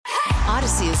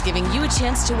Odyssey is giving you a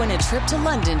chance to win a trip to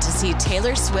London to see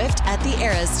Taylor Swift at the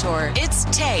Eras Tour. It's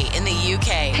Tay in the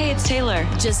UK. Hey, it's Taylor.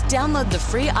 Just download the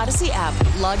free Odyssey app,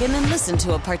 log in and listen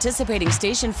to a participating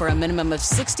station for a minimum of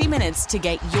 60 minutes to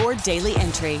get your daily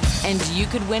entry. And you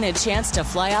could win a chance to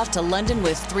fly off to London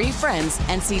with 3 friends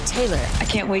and see Taylor. I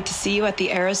can't wait to see you at the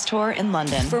Eras Tour in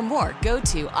London. For more, go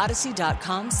to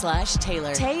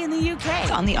odyssey.com/Taylor. Tay in the UK.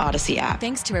 It's on the Odyssey app.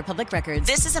 Thanks to Republic Records.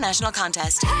 This is a national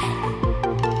contest.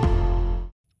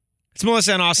 It's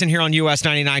Melissa and Austin here on US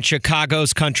 99,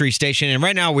 Chicago's country station. And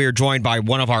right now we are joined by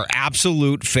one of our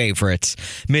absolute favorites,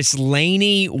 Miss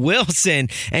Lainey Wilson.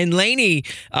 And Lainey,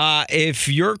 if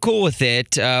you're cool with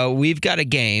it, we've got a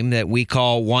game that we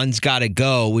call One's Gotta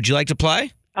Go. Would you like to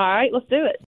play? All right, let's do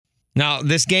it. Now,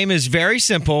 this game is very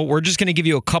simple. We're just going to give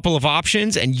you a couple of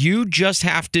options, and you just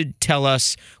have to tell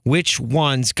us which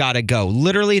one's gotta go.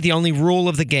 Literally, the only rule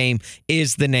of the game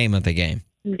is the name of the game.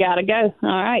 Gotta go.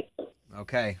 All right.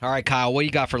 Okay. All right, Kyle, what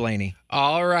you got for Lainey?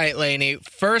 All right, Lainey.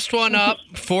 First one up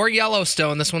for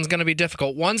Yellowstone. This one's going to be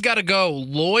difficult. One's got to go.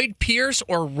 Lloyd Pierce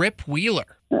or Rip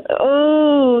Wheeler?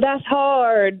 Oh, that's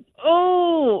hard.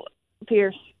 Oh,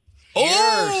 Pierce.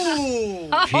 Oh,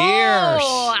 Pierce.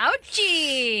 Oh,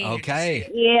 ouchie. Okay.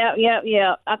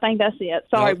 Yeah. I think that's it.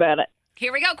 Sorry about it.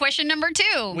 Here we go. Question number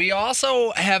 2. We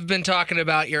also have been talking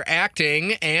about your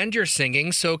acting and your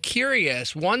singing, so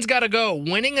curious. One's got to go.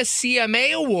 Winning a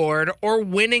CMA award or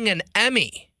winning an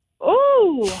Emmy?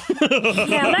 Ooh.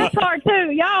 Yeah, that's hard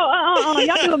too.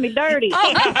 Y'all doing me dirty.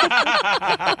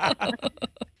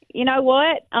 You know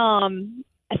what?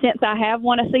 Since I have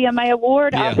won a CMA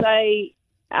award, Yeah. I'll say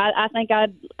I think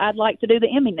I'd like to do the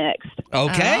Emmy next.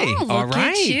 Okay. Oh, All look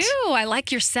right. at you. I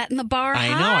like you're setting the bar I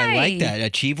know. high. I like that.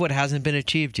 Achieve what hasn't been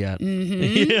achieved yet.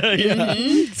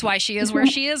 Mm-hmm. That's why she is where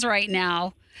she is right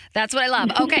now. That's what I love.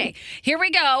 Okay, here we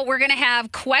go. We're going to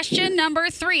have question number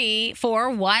 3 for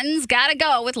One's Gotta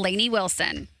Go with Lainey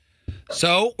Wilson.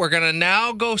 So we're going to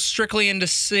now go strictly into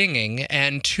singing,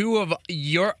 and 2 of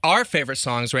our favorite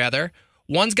songs, rather.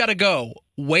 One's got to go.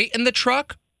 Wait in the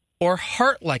Truck or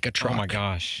Heart Like a Truck? Oh, my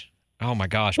gosh.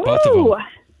 Both of them.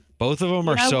 Both of them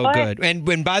are so what? good.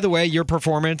 And by the way, your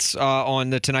performance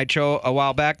on The Tonight Show a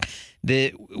while back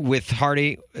with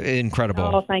Hardy, incredible.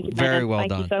 Oh, thank you. Very man. well thank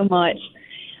done. you so much.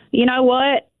 You know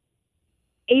what?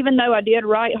 Even though I did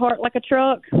write Heart Like a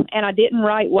Truck and I didn't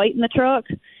write Wait in the Truck,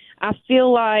 I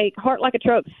feel like Heart Like a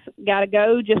Truck's got to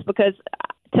go just because,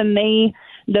 to me,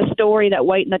 the story that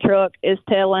Wait in the Truck is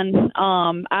telling,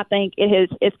 I think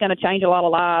it's going to change a lot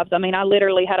of lives. I mean, I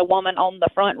literally had a woman on the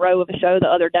front row of a show the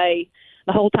other day.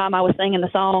 The whole time I was singing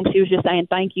the song, she was just saying,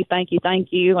 thank you, thank you, thank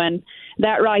you. And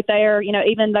that right there,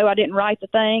 even though I didn't write the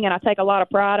thing and I take a lot of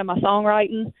pride in my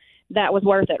songwriting, that was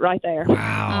worth it right there.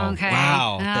 Wow. Okay.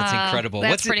 Wow. That's incredible.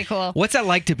 That's pretty cool. What's that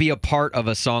like to be a part of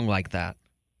a song like that?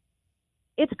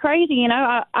 It's crazy,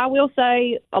 I will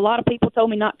say a lot of people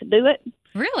told me not to do it.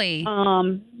 Really?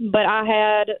 But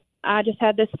I just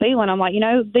had this feeling. I'm like,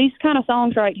 these kind of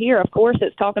songs right here, of course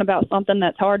it's talking about something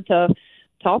that's hard to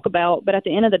talk about, but at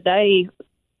the end of the day,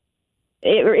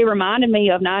 it reminded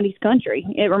me of 90s country.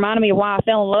 It reminded me of why I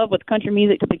fell in love with country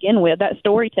music to begin with, that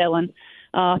storytelling.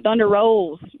 Thunder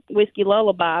Rolls, Whiskey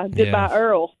Lullaby, Goodbye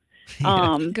Earl.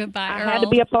 Goodbye Earl. I had to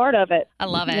be a part of it. I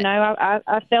love it.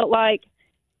 I felt like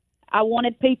I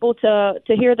wanted people to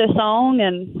hear this song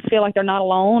and feel like they're not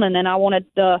alone, and then I wanted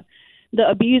the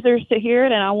abusers to hear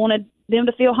it, and I wanted them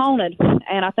to feel haunted.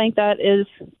 And I think that it's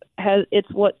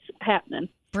what's happening.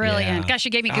 Brilliant. Yeah. Gosh,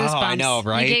 you gave me goosebumps. Oh, I know,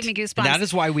 right? You gave me goosebumps. And that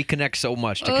is why we connect so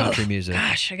much to country music.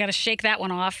 Gosh, I got to shake that one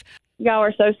off. Y'all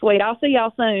are so sweet. I'll see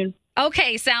y'all soon.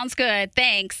 Okay, sounds good.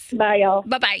 Thanks. Bye, y'all.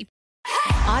 Bye-bye.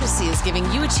 Odyssey is giving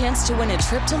you a chance to win a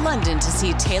trip to London to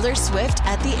see Taylor Swift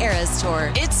at the Eras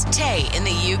Tour. It's Tay in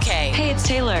the UK. Hey, it's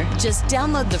Taylor. Just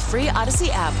download the free Odyssey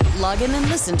app, log in and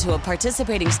listen to a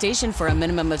participating station for a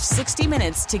minimum of 60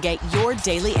 minutes to get your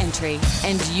daily entry.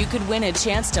 And you could win a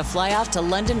chance to fly off to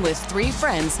London with 3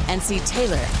 friends and see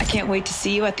Taylor. I can't wait to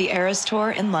see you at the Eras Tour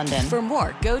in London. For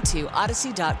more, go to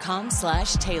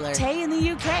odyssey.com/Taylor. Tay in the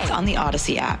UK. It's on the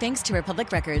Odyssey app. Thanks to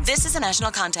Republic Records. This is a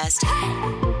national contest.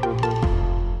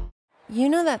 You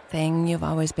know that thing you've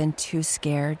always been too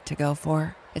scared to go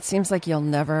for? It seems like you'll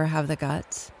never have the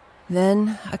guts.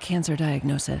 Then a cancer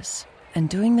diagnosis. And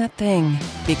doing that thing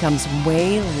becomes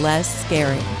way less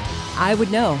scary. I would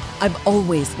know. I've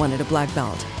always wanted a black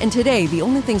belt. And today, the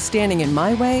only thing standing in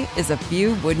my way is a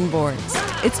few wooden boards.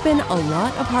 It's been a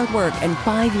lot of hard work and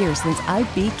 5 years since I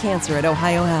beat cancer at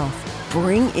Ohio Health.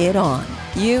 Bring it on.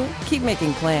 You keep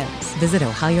making plans. Visit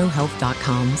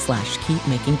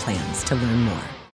ohiohealth.com/keepmakingplans to learn more.